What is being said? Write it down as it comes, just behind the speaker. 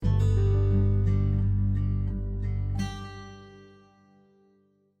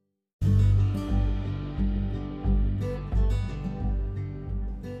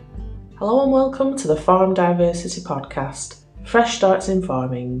Hello and welcome to the Farm Diversity Podcast, Fresh Starts in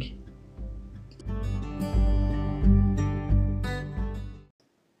Farming.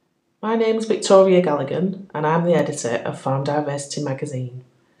 My name is Victoria Galligan and I'm the editor of Farm Diversity magazine.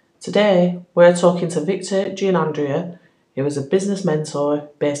 Today we're talking to Victor Gianandrea, who is a business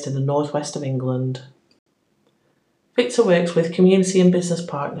mentor based in the northwest of England. Victor works with Community and Business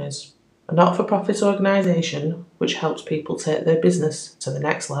Partners, a not-for-profit organisation which helps people take their business to the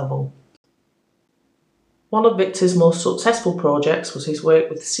next level. One of Victor's most successful projects was his work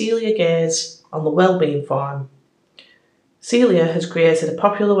with Celia Gaze on the Wellbeing Farm. Celia has created a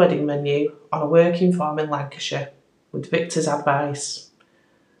popular wedding menu on a working farm in Lancashire with Victor's advice.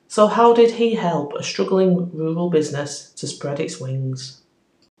 So how did he help a struggling rural business to spread its wings?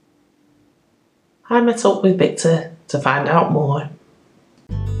 I met up with Victor to find out more.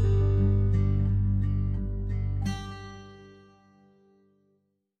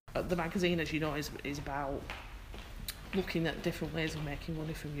 The magazine, as you know, is about looking at different ways of making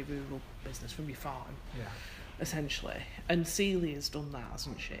money from your rural business, from your farm, essentially. And Celia's done that,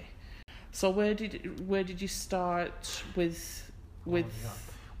 hasn't she? So where did you start with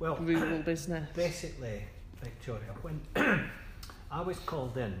rural business? Basically, Victoria, when I was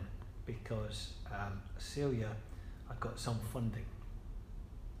called in because Celia had got some funding.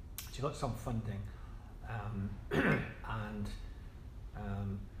 She got some funding, and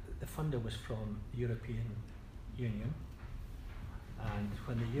the funder was from the European Union, and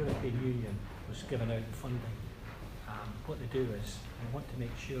when the European Union was giving out the funding, what they do is they want to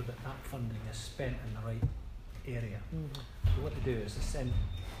make sure that that funding is spent in the right area. So what they do is they send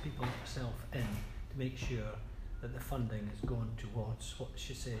people like myself in to make sure that the funding is going towards what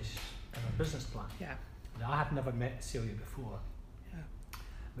she says in her business plan. Yeah. Now, I had never met Celia before,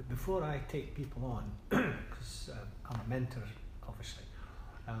 but before I take people on, because I'm a mentor, obviously,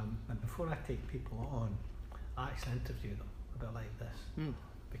 and before I take people on, I actually interview them a bit like this,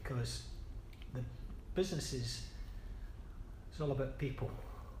 because the business is all about people,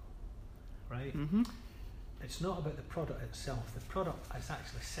 right? Mm-hmm. It's not about the product itself. The product is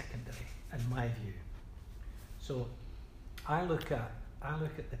actually secondary, in my view. So I look at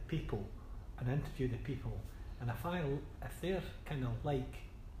the people and interview the people, and if they're kind of like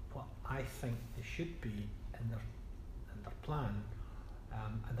what I think they should be in their plan,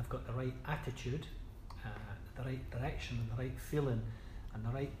 and they've got the right attitude, the right direction, and the right feeling, and the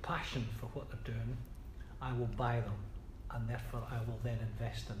right passion for what they're doing, I will buy them, and therefore I will then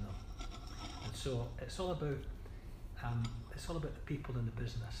invest in them. And so it's all about the people in the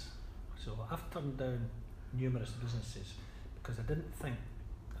business. So I've turned down numerous businesses because I didn't think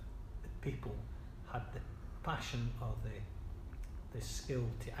that the people had the passion or the skill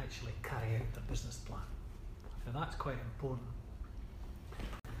to actually carry out their business plan. And that's quite important.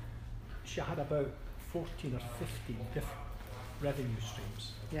 She had about 14 or 15 different revenue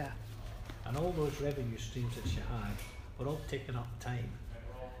streams. Yeah. And all those revenue streams that she had were all taking up time,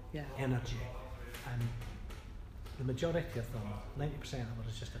 energy, and the majority of them, 90% of them,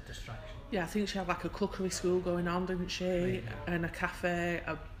 was just a distraction. Yeah, I think she had like a cookery school going on, didn't she? Right. And a cafe,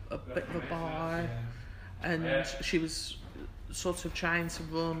 a bit of a bar, and she was sort of trying to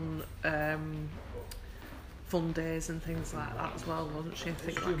run fun days and things like that as well, wasn't she? I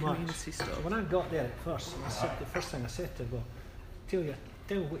think like community stuff. So when I got there at first, the first thing I said to her, well, tell me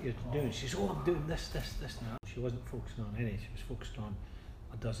what you're doing. She said, oh, I'm doing this now. She wasn't focusing on any, she was focused on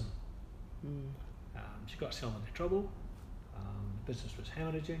a dozen. She got herself into trouble. The business was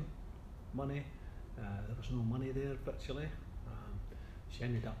hemorrhaging money. There was no money there virtually. She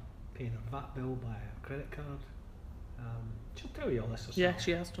ended up paying her VAT bill by a credit card. She'll tell you all this herself. Yeah,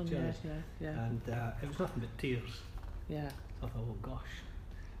 she has done, yeah. And it was nothing but tears. Yeah. I thought, oh gosh,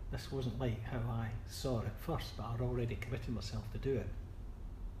 this wasn't like how I saw it at first, but I'd already committed myself to do it.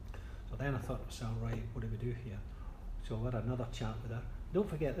 So then I thought to myself, right, what do we do here? So I had another chat with her. Don't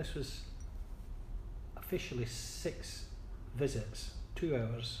forget, this was officially 6 visits, 2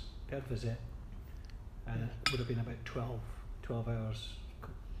 hours per visit, and it would have been about 12 hours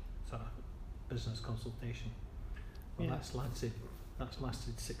sort of business consultation. Well, that's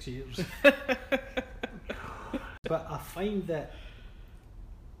lasted 6 years. But I find that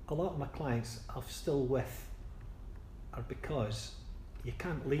a lot of my clients I'm still with are because you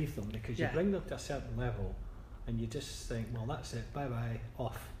can't leave them, because you bring them to a certain level and you just think, well, that's it, bye bye,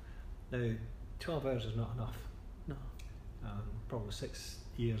 off. Now 12 hours is not enough. No. Probably 6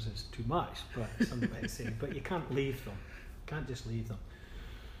 years is too much, but somebody might say, but you can't leave them. Can't just leave them.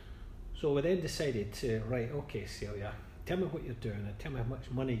 So we then decided to, right, okay, Celia, tell me what you're doing and tell me how much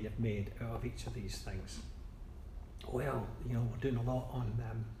money you've made out of each of these things. Well, we're doing a lot on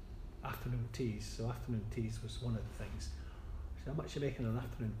afternoon teas. So afternoon teas was one of the things. So how much are you making an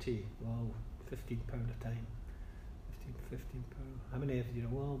afternoon tea? Well, £15 a time. £15. How many have you?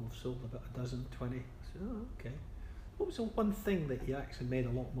 Well, we've sold about a dozen, 20. I said, oh, okay. What was the one thing that you actually made a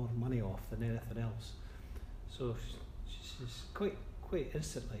lot more money off than anything else? So she says, quite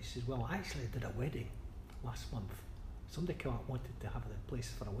instantly, she says, well, actually I did a wedding last month. Somebody came up wanted to have the place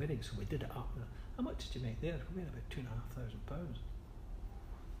for a wedding, so we did it up. How much did you make there? We made about £2,500.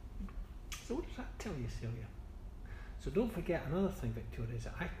 So what does that tell you, Celia? So don't forget another thing, Victoria, is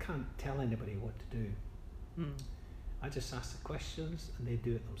that I can't tell anybody what to do. I just ask the questions and they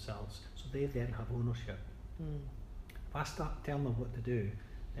do it themselves. So they then have ownership. If I start telling them what to do,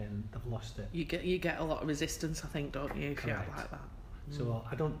 then they've lost it. You get a lot of resistance, I think, don't you, if you're like that? So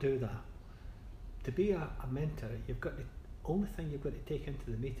I don't do that. To be a mentor, only thing you've got to take into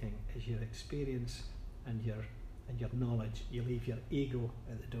the meeting is your experience and your knowledge. You leave your ego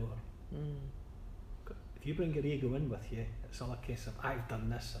at the door. If you bring your ego in with you, it's all a case of I've done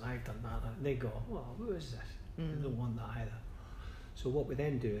this and I've done that, and they go, well, who is this? They don't want that either. So what we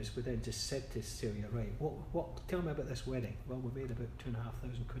then do is we then just said to Celia, right, what? Tell me about this wedding. Well, we made about £2,500 in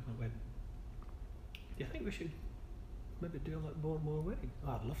a wedding. Do you think we should maybe do a lot more wedding?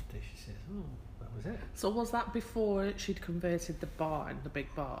 Oh, I'd love to. She says, oh, that was it. So was that before she'd converted the barn, the big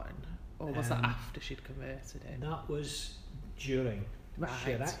barn, or was that after she'd converted it? That was during. Right.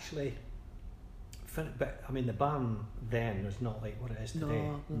 She had actually. But I mean, the barn then was not like what it is today.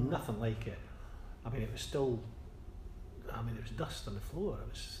 No. Nothing like it. I mean, it was still. I mean, it was dust on the floor. It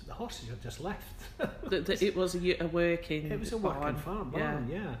was the horses had just left. It was a working. It was a working farm barn,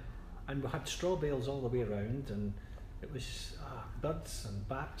 yeah. And we had straw bales all the way around, and it was birds and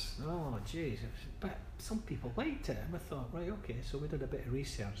bats. Oh, jeez! But some people liked it, and we thought, right, okay. So we did a bit of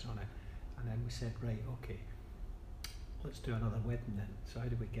research on it, and then we said, right, okay. Let's do another wedding then. So how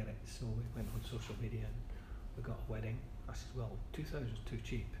did we get it? So we went on social media and we got a wedding. I said, well, 2,000 is too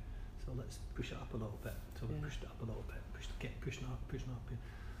cheap, so let's push it up a little bit. So we pushed it up a little bit, kept pushing up.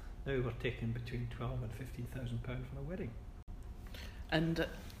 Now we're taking between £12,000 and £15,000 for a wedding. And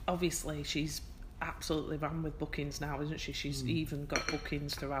obviously she's absolutely ran with bookings now, isn't she? She's even got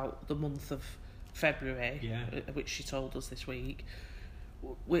bookings throughout the month of February, which she told us this week.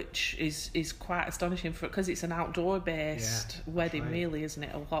 Which is quite astonishing because it's an outdoor based wedding, really, isn't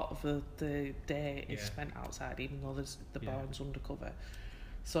it? A lot of the day is spent outside, even though there's the barn's undercover.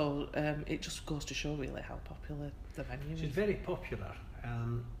 So it just goes to show really how popular the venue is. She's very popular,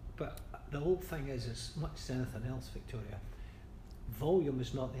 but the whole thing is, as much as anything else, Victoria, volume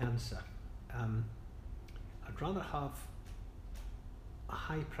is not the answer. I'd rather have a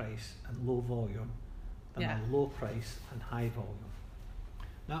high price and low volume than a low price and high volume.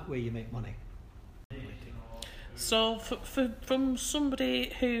 That way you make money. So from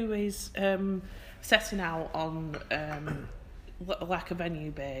somebody who is setting out on like a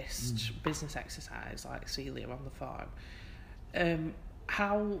venue-based business exercise like Celia on the farm,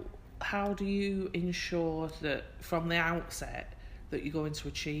 how do you ensure that from the outset that you're going to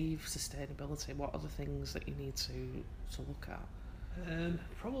achieve sustainability? What are the things that you need to look at?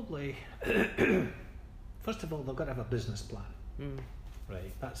 Probably, first of all, they've got to have a business plan.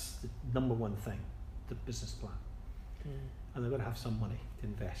 Right, that's the number one thing, the business plan. And they've got to have some money to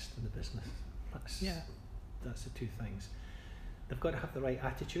invest in the business. That's the two things. They've got to have the right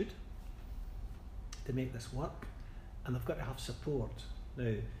attitude to make this work, and they've got to have support.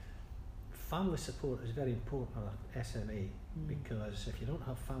 Now, family support is very important on an SME, because if you don't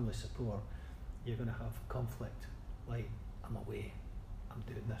have family support, you're going to have conflict, like, I'm away, I'm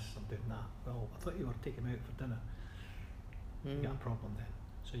doing this, I'm doing that. Well, I thought you were taking me out for dinner. You got a problem then.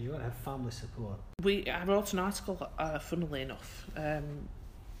 So you've got to have family support. I wrote an article, funnily enough,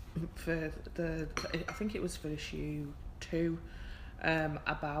 for I think it was for issue 2,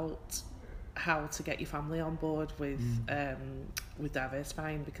 about how to get your family on board with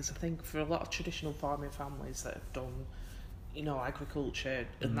diversifying, because I think for a lot of traditional farming families that have done, agriculture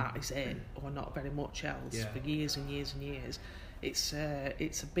and that is it, or not very much else for years and years and years, it's a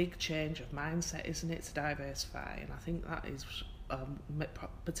big change of mindset, isn't it, to diversify? And I think that is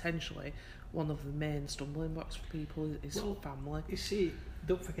potentially one of the main stumbling blocks for people is family. You see,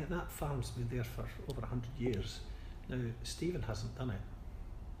 don't forget that farm's been there for over 100 years. Now, Stephen hasn't done it.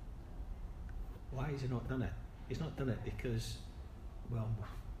 Why has he not done it? He's not done it because, well,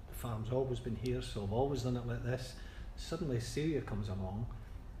 the farm's always been here, so I've always done it like this. Suddenly Celia comes along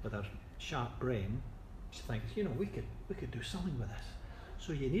with her sharp brain. She thinks, we could do something with this.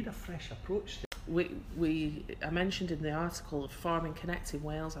 So you need a fresh approach. I mentioned in the article, Farming Connect in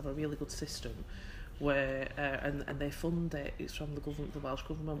Wales have a really good system where and they fund it. It's from the government, the Welsh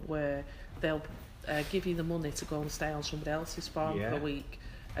Government, where they'll give you the money to go and stay on somebody else's farm for a week,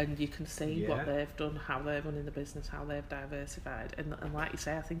 and you can see what they've done, how they're running the business, how they've diversified. And like you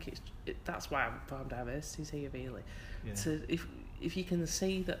say, I think that's why farm diversity is here, really. So if you can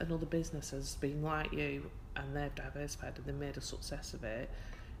see that another business has been like you and they've diversified and they've made a success of it,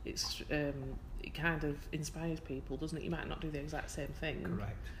 it's it kind of inspires people, doesn't it? You might not do the exact same thing,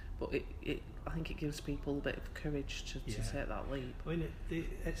 correct, but I think it gives people a bit of courage to take that leap. I mean,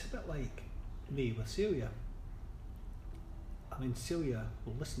 it's a bit like me with Celia. I mean, Celia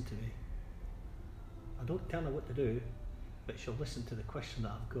will listen to me. I don't tell her what to do, but she'll listen to the question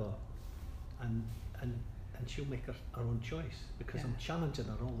that I've got, and she'll make her own choice, because I'm challenging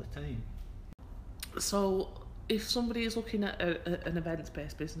her all the time. So if somebody is looking at an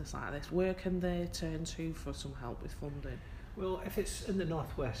events-based business like this, where can they turn to for some help with funding? Well, if it's in the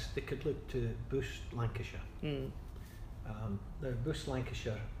northwest, they could look to Boost Lancashire. Now, Boost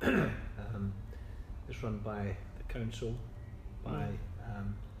Lancashire is run by the council, by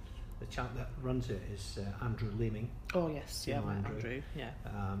the chap that runs it is Andrew Leeming. Oh yes, yeah, Andrew. Yeah.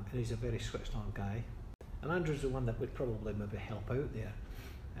 And he's a very switched on guy. And Andrew's the one that would probably maybe help out there.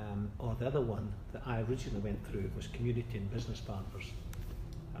 Or the other one that I originally went through was Community and Business Partners.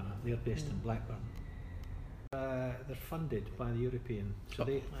 They're based in Blackburn. They're funded by the European, so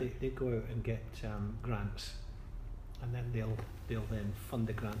they go out and get grants, and then they'll then fund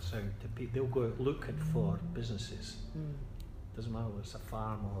the grants out to people. They'll go out looking for businesses. Doesn't matter whether it's a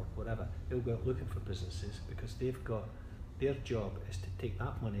farm or whatever. They'll go out looking for businesses, because they've got, their job is to take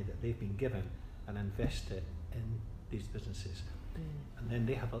that money that they've been given and invest it in these businesses. And then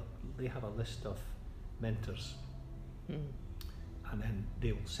they have a list of mentors, and then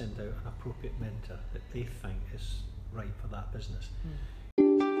they will send out an appropriate mentor that they think is right for that business.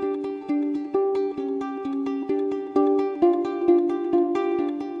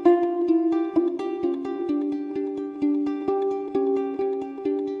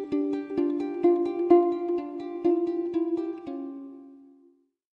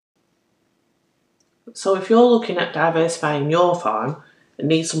 So if you're looking at diversifying your farm and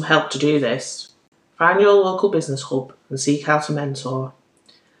need some help to do this, find your local business hub and seek out a mentor.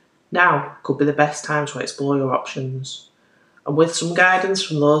 Now could be the best time to explore your options, and with some guidance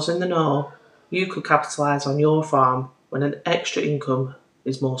from those in the know, you could capitalise on your farm when an extra income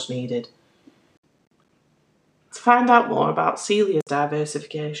is most needed. To find out more about Celia's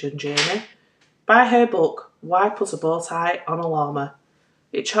diversification journey, buy her book, Why Put a Bow Tie on a Llama.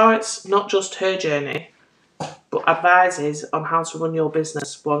 It charts not just her journey, but advises on how to run your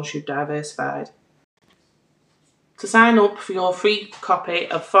business once you've diversified. To sign up for your free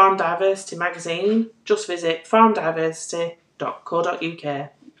copy of Farm Diversity magazine, just visit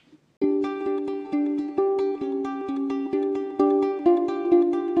farmdiversity.co.uk.